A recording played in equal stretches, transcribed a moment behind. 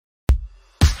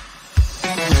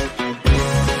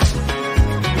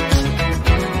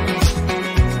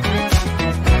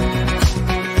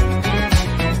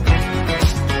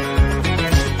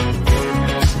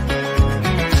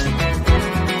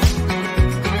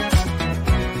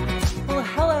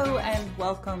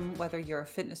welcome, whether you're a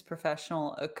fitness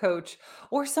professional, a coach,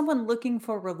 or someone looking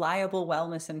for reliable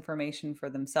wellness information for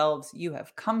themselves. You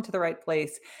have come to the right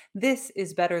place. This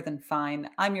is Better Than Fine.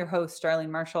 I'm your host, Darlene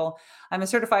Marshall. I'm a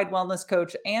certified wellness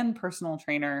coach and personal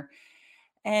trainer.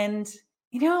 And,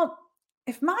 you know,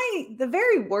 if the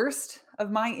very worst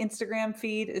of my Instagram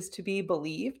feed is to be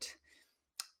believed,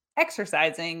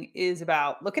 exercising is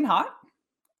about looking hot,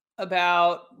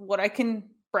 about what I can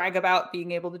brag about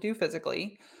being able to do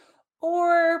physically,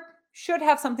 or should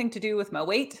have something to do with my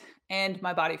weight and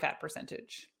my body fat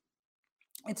percentage.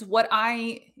 It's what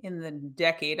in the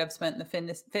decade I've spent in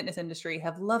the fitness industry,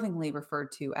 have lovingly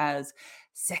referred to as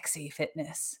sexy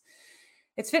fitness.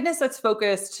 It's fitness that's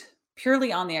focused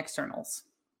purely on the externals,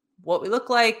 what we look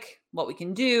like, what we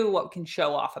can do, what we can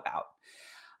show off about.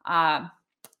 Uh,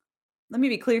 Let me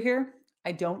be clear here.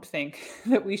 I don't think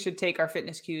that we should take our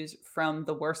fitness cues from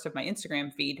the worst of my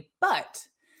Instagram feed, but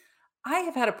I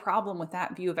have had a problem with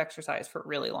that view of exercise for a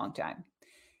really long time.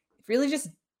 It really just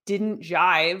didn't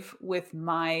jive with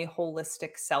my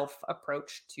holistic self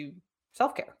approach to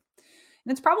self care.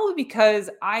 And it's probably because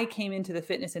I came into the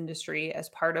fitness industry as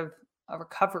part of a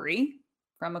recovery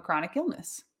from a chronic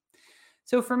illness.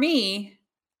 So for me,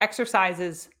 exercise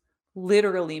is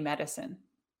literally medicine.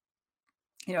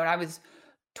 When I was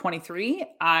 23,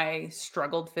 I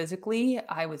struggled physically.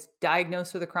 I was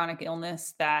diagnosed with a chronic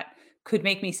illness that could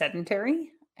make me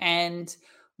sedentary. And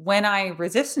when I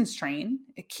resistance train,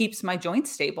 it keeps my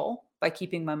joints stable by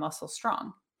keeping my muscles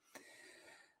strong.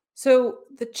 So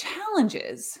the challenge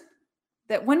is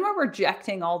that when we're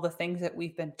rejecting all the things that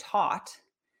we've been taught,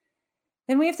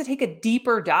 then we have to take a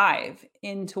deeper dive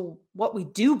into what we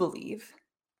do believe.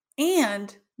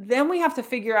 And then we have to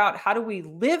figure out, how do we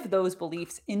live those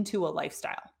beliefs into a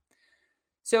lifestyle?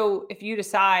 So if you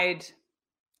decide,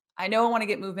 I know I want to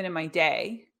get movement in my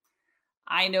day,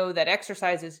 I know that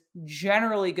exercise is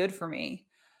generally good for me,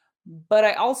 but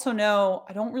I also know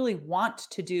I don't really want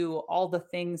to do all the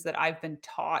things that I've been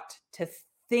taught to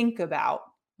think about,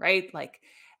 right? Like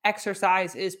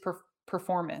exercise is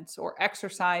performance, or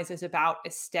exercise is about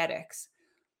aesthetics.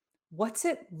 What's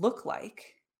it look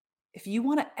like if you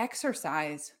want to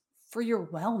exercise for your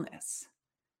wellness?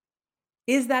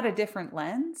 Is that a different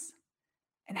lens?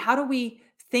 And how do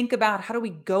we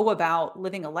go about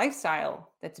living a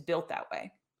lifestyle that's built that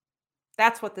way?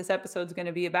 That's what this episode's going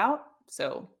to be about.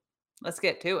 So let's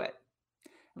get to it.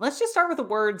 Let's just start with the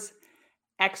words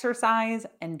exercise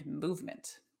and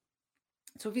movement.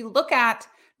 So if you look at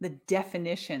the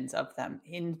definitions of them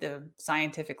in the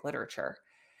scientific literature,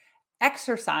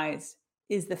 exercise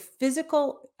is the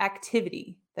physical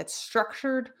activity that's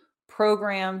structured,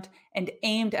 programmed, and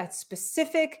aimed at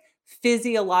specific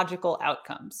physiological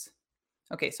outcomes.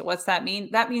 Okay, so what's that mean?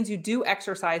 That means you do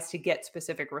exercise to get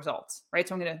specific results, right?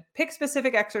 So I'm going to pick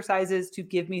specific exercises to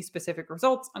give me specific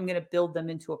results. I'm going to build them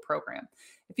into a program.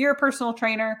 If you're a personal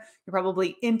trainer, you're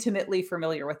probably intimately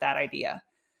familiar with that idea.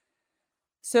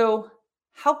 So,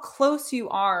 how close you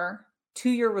are to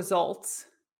your results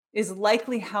is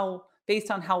likely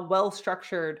based on how well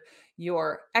structured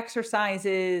your exercise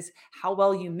is, how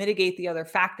well you mitigate the other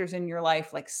factors in your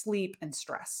life, like sleep and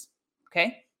stress.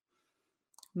 Okay.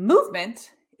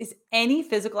 Movement is any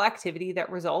physical activity that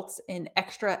results in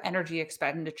extra energy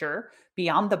expenditure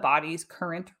beyond the body's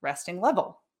current resting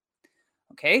level.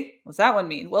 Okay, what's that one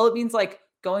mean? Well, it means like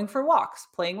going for walks,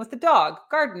 playing with the dog,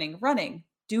 gardening, running,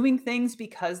 doing things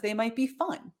because they might be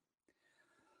fun.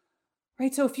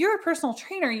 Right? So if you're a personal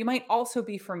trainer, you might also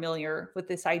be familiar with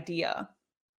this idea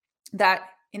that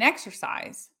in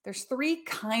exercise, there's three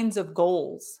kinds of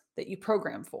goals that you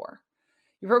program for.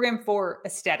 You program for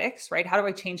aesthetics, right? How do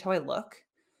I change how I look?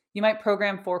 You might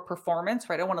program for performance,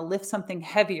 right? I want to lift something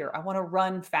heavier. I want to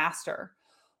run faster.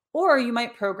 Or you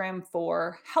might program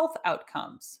for health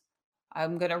outcomes.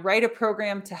 I'm going to write a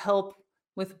program to help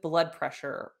with blood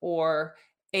pressure or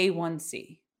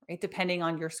A1C, right? Depending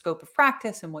on your scope of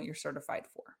practice and what you're certified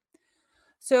for.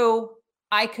 So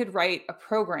I could write a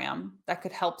program that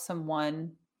could help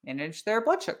someone manage their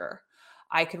blood sugar.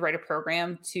 I could write a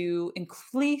program to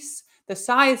increase the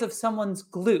size of someone's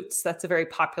glutes. That's a very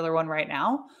popular one right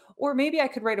now. Or maybe I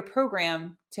could write a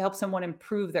program to help someone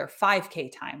improve their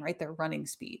 5K time, right? Their running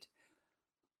speed.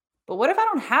 But what if I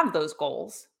don't have those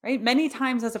goals, right? Many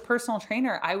times as a personal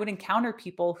trainer, I would encounter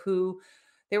people who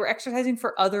they were exercising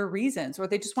for other reasons, or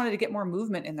they just wanted to get more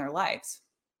movement in their lives.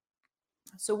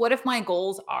 So what if my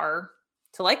goals are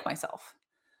to like myself?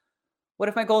 What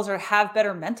if my goals are to have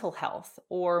better mental health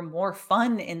or more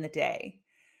fun in the day,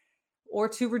 or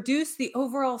to reduce the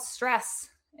overall stress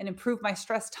and improve my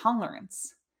stress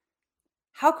tolerance?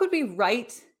 How could we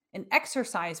write an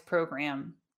exercise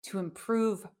program to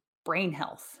improve brain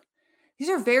health. These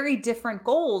are very different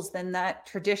goals than that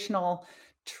traditional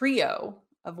trio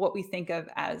of what we think of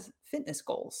as fitness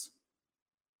goals.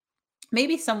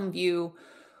 Maybe some of you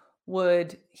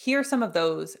would hear some of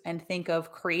those and think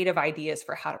of creative ideas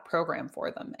for how to program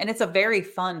for them. And it's a very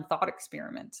fun thought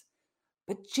experiment.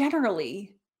 But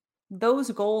generally,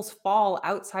 those goals fall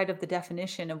outside of the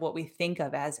definition of what we think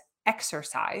of as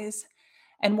exercise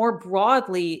and more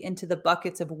broadly into the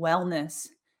buckets of wellness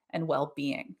and well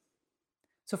being.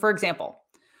 So, for example,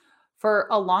 for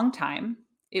a long time,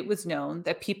 it was known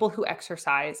that people who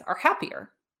exercise are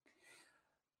happier.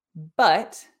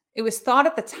 But it was thought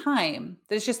at the time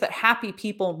that it's just that happy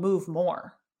people move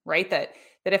more, right? That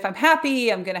if I'm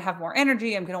happy, I'm going to have more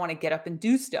energy, I'm going to want to get up and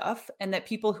do stuff, and that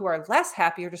people who are less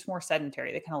happy are just more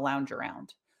sedentary, they kind of lounge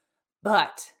around.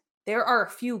 But there are a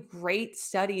few great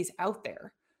studies out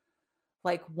there,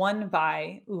 like one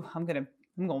by I'm gonna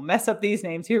mess up these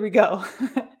names. Here we go.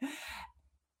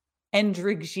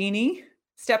 Endriggini,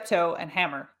 Steptoe, and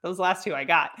Hammer. Those last two I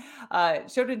got.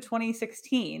 Showed in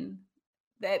 2016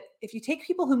 that if you take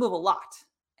people who move a lot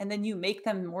and then you make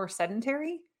them more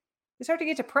sedentary, they start to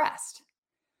get depressed.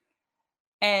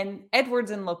 And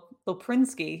Edwards and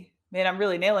Loprinsky, man, I'm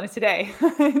really nailing it today,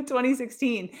 in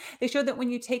 2016, they showed that when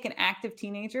you take an active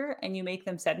teenager and you make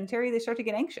them sedentary, they start to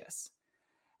get anxious.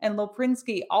 And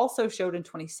Loprinsky also showed in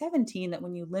 2017 that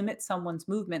when you limit someone's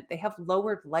movement, they have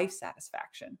lowered life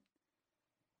satisfaction.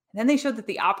 And then they showed that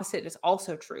the opposite is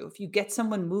also true. If you get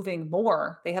someone moving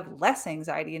more, they have less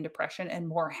anxiety and depression and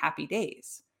more happy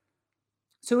days.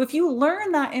 So if you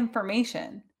learn that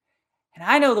information, and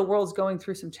I know the world's going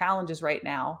through some challenges right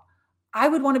now, I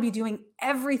would want to be doing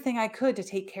everything I could to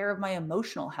take care of my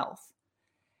emotional health.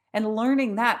 And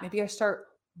learning that, maybe I start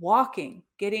walking,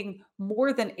 getting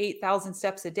more than 8,000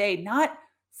 steps a day, not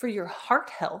for your heart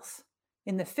health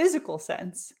in the physical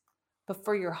sense, but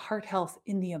for your heart health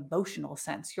in the emotional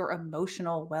sense, your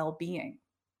emotional well being.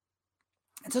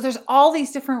 And so there's all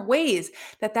these different ways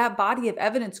that that body of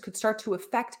evidence could start to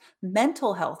affect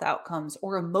mental health outcomes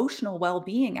or emotional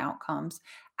well-being outcomes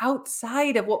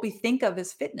outside of what we think of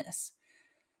as fitness.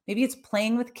 Maybe it's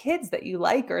playing with kids that you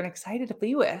like or are excited to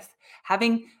be with,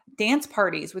 having dance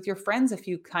parties with your friends a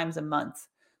few times a month,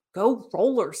 go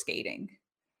roller skating.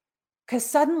 Because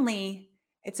suddenly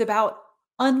it's about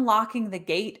unlocking the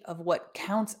gate of what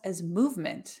counts as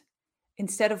movement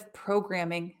instead of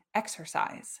programming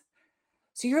exercise.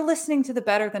 So you're listening to the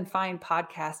Better Than Fine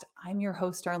podcast. I'm your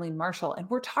host, Darlene Marshall, and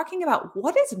we're talking about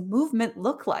what does movement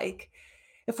look like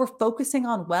if we're focusing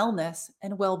on wellness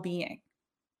and well-being.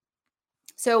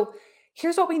 So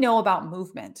here's what we know about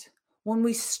movement. When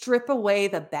we strip away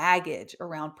the baggage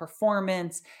around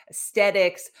performance,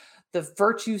 aesthetics, the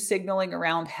virtue signaling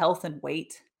around health and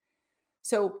weight.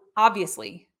 So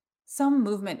obviously, some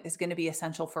movement is going to be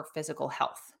essential for physical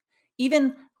health.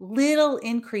 Even little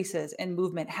increases in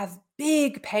movement have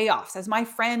big payoffs. As my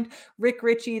friend Rick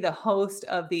Ritchie, the host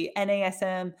of the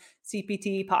NASM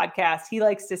CPT podcast, he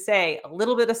likes to say, a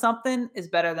little bit of something is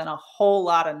better than a whole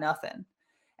lot of nothing.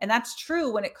 And that's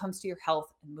true when it comes to your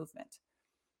health and movement.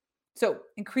 So,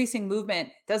 increasing movement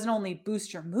doesn't only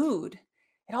boost your mood,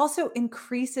 it also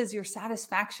increases your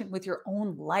satisfaction with your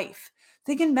own life.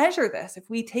 They can measure this. If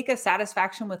we take a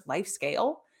satisfaction with life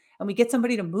scale and we get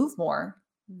somebody to move more,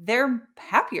 they're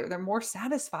happier, they're more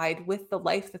satisfied with the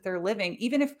life that they're living,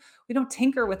 even if we don't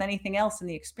tinker with anything else in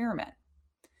the experiment.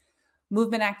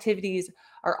 Movement activities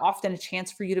are often a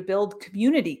chance for you to build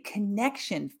community,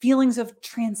 connection, feelings of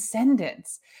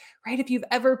transcendence, right? If you've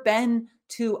ever been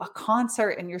to a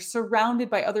concert and you're surrounded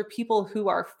by other people who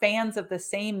are fans of the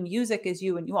same music as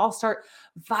you, and you all start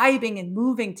vibing and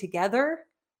moving together,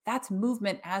 that's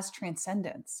movement as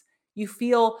transcendence. You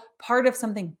feel part of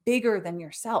something bigger than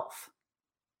yourself.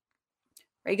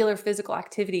 Regular physical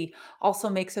activity also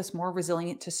makes us more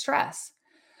resilient to stress.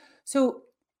 So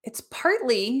it's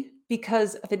partly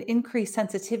because of an increased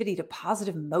sensitivity to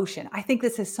positive emotion. I think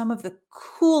this is some of the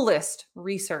coolest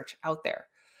research out there.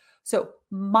 So,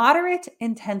 moderate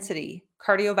intensity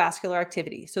cardiovascular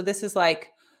activity. So, this is like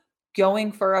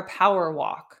going for a power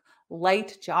walk,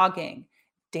 light jogging,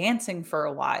 dancing for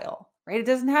a while, right? It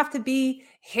doesn't have to be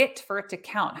hit for it to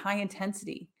count, high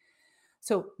intensity.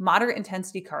 So, moderate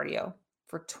intensity cardio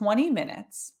for 20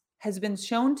 minutes has been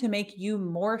shown to make you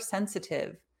more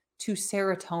sensitive to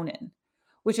serotonin,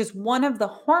 which is one of the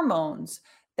hormones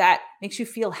that makes you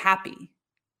feel happy.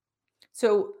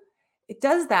 So, it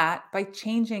does that by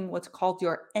changing what's called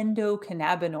your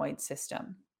endocannabinoid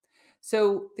system.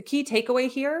 So, the key takeaway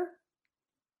here,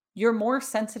 you're more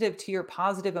sensitive to your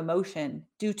positive emotion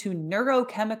due to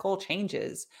neurochemical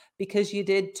changes because you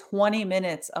did 20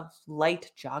 minutes of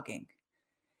light jogging.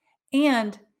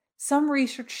 And some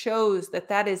research shows that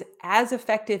that is as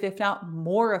effective, if not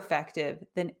more effective,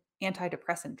 than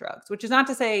antidepressant drugs, which is not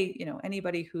to say,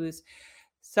 anybody who's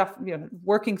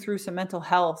working through some mental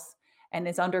health and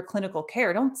is under clinical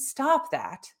care, don't stop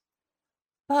that.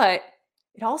 But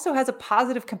it also has a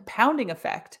positive compounding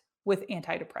effect with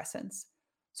antidepressants.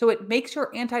 So it makes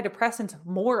your antidepressants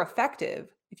more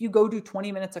effective if you go do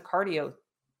 20 minutes of cardio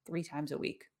 3 times a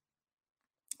week.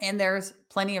 And there's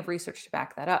plenty of research to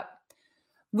back that up.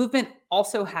 Movement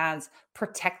also has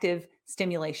protective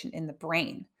stimulation in the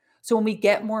brain. So when we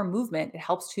get more movement, it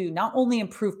helps to not only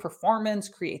improve performance,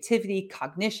 creativity,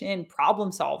 cognition,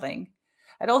 problem solving,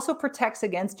 it also protects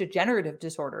against degenerative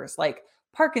disorders like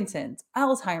Parkinson's,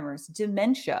 Alzheimer's,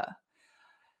 dementia.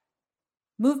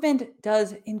 Movement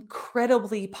does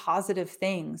incredibly positive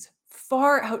things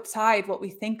far outside what we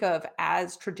think of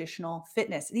as traditional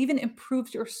fitness. It even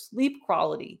improves your sleep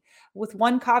quality with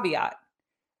one caveat.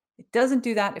 It doesn't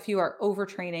do that if you are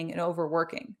overtraining and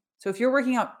overworking. So if you're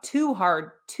working out too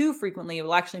hard, too frequently, it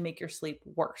will actually make your sleep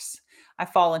worse. I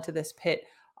fall into this pit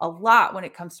a lot when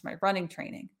it comes to my running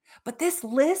training. But this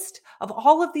list of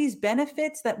all of these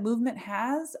benefits that movement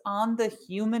has on the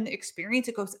human experience,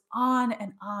 it goes on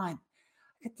and on.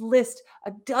 I could list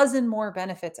a dozen more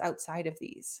benefits outside of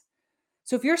these.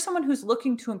 So if you're someone who's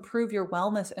looking to improve your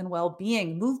wellness and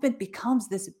well-being, movement becomes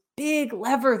this big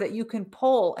lever that you can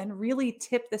pull and really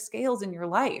tip the scales in your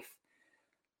life.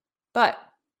 But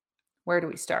where do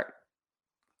we start?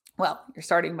 Well, you're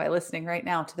starting by listening right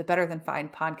now to the Better Than Fine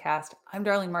podcast. I'm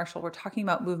Darlene Marshall. We're talking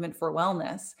about movement for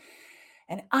wellness.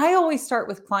 And I always start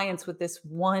with clients with this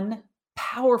one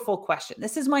powerful question.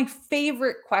 This is my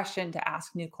favorite question to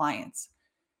ask new clients.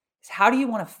 Is how do you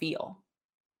want to feel?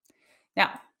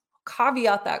 Now,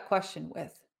 caveat that question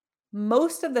with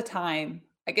most of the time,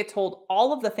 I get told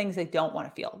all of the things I don't want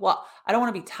to feel. Well, I don't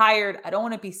want to be tired. I don't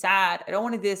want to be sad. I don't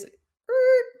want to this.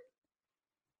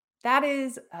 That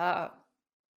is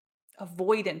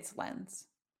avoidance lens,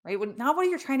 right? Not what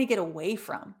you're trying to get away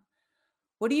from.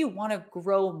 What do you want to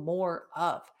grow more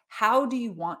of? How do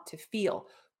you want to feel?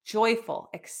 Joyful,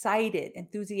 excited,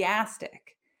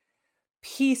 enthusiastic,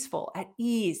 peaceful, at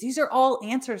ease. These are all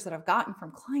answers that I've gotten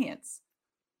from clients.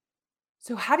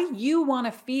 So how do you want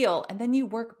to feel? And then you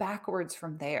work backwards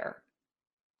from there.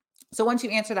 So once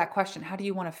you answer that question, how do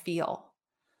you want to feel?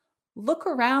 Look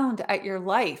around at your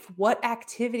life. What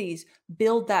activities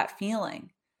build that feeling?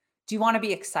 Do you want to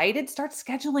be excited? Start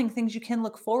scheduling things you can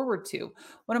look forward to.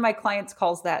 One of my clients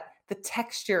calls that the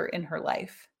texture in her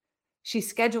life. She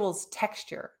schedules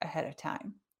texture ahead of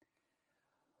time.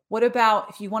 What about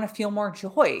if you want to feel more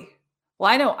joy? Well,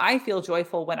 I know I feel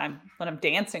joyful when I'm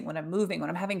dancing, when I'm moving, when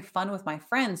I'm having fun with my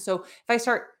friends. So if I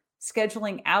start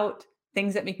scheduling out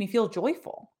things that make me feel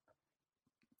joyful,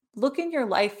 look in your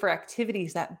life for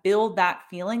activities that build that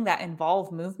feeling, that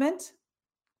involve movement.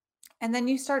 And then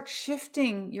you start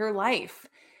shifting your life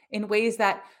in ways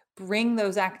that bring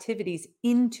those activities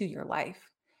into your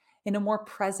life in a more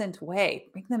present way,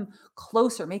 bring them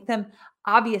closer, make them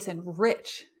obvious and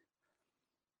rich,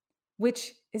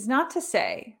 which is not to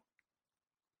say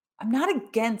I'm not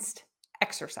against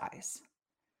exercise.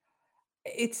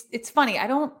 It's funny. I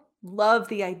don't love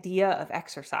the idea of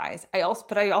exercise. I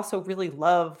also really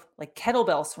love like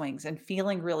kettlebell swings and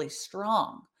feeling really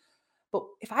strong. But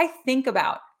if I think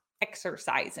about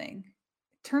exercising,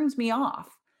 it turns me off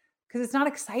because it's not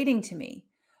exciting to me.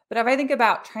 But if I think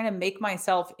about trying to make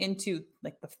myself into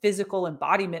like the physical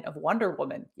embodiment of Wonder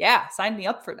Woman, yeah, sign me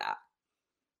up for that.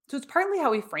 So it's partly how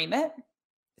we frame it.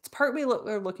 It's partly what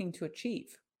we're looking to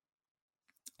achieve.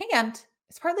 And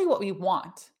it's partly what we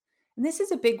want. And this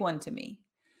is a big one to me.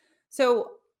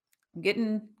 So I'm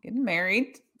getting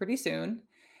married pretty soon.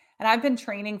 And I've been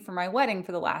training for my wedding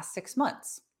for the last 6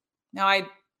 months. Now I've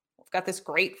got this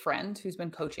great friend who's been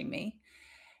coaching me.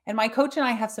 And my coach and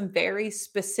I have some very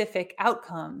specific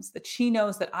outcomes that she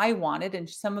knows that I wanted. And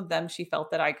some of them she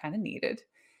felt that I kind of needed.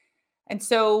 And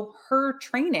so her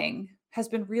training has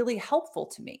been really helpful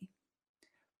to me.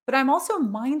 But I'm also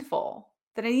mindful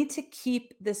that I need to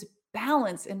keep this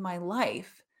balance in my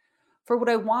life for what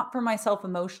I want for myself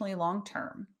emotionally long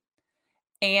term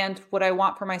and what I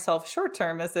want for myself short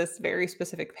term is this very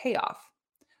specific payoff.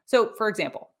 So, for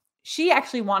example, she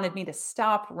actually wanted me to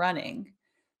stop running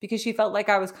because she felt like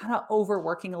I was kind of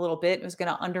overworking a little bit. It was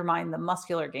going to undermine the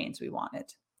muscular gains we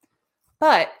wanted.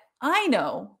 But I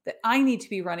know that I need to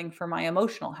be running for my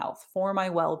emotional health, for my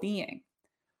well being.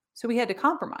 So we had to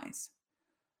compromise.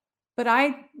 But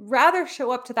I'd rather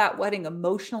show up to that wedding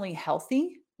emotionally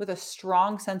healthy with a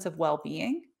strong sense of well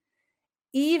being,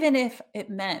 even if it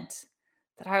meant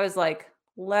that I was like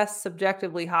less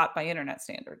subjectively hot by internet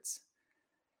standards.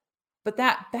 But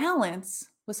that balance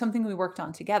was something we worked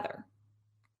on together.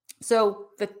 So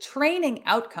the training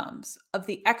outcomes of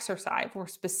the exercise were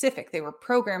specific, they were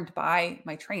programmed by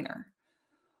my trainer.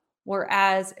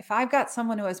 Whereas if I've got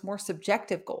someone who has more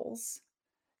subjective goals,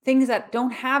 things that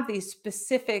don't have these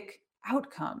specific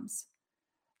outcomes,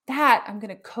 that I'm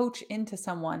going to coach into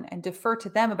someone and defer to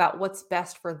them about what's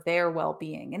best for their well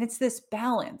being. And it's this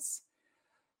balance.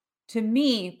 To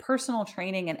me, personal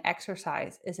training and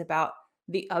exercise is about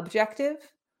the objective,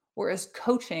 whereas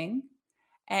coaching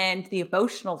and the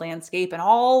emotional landscape and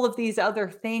all of these other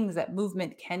things that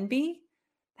movement can be,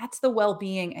 that's the well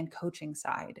being and coaching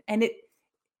side. And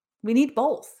we need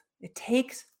both. It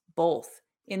takes both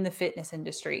in the fitness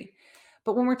industry.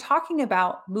 But when we're talking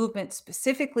about movement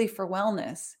specifically for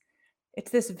wellness,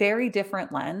 it's this very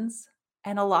different lens.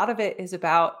 And a lot of it is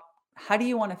about how do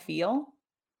you want to feel?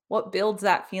 What builds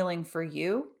that feeling for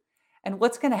you? And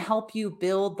what's going to help you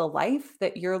build the life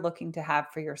that you're looking to have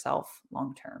for yourself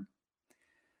long term?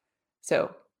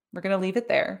 So we're going to leave it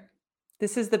there.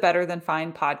 This is the Better Than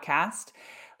Fine podcast.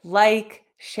 Like,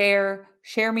 share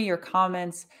me your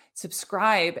comments,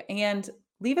 subscribe, and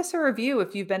leave us a review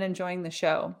if you've been enjoying the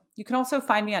show. You can also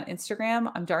find me on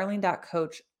Instagram. I'm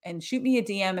darlene.coach, and shoot me a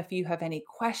DM if you have any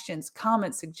questions,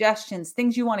 comments, suggestions,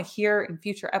 things you want to hear in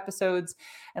future episodes,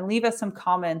 and leave us some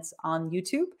comments on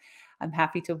YouTube. I'm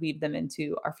happy to weave them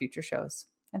into our future shows.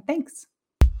 And thanks.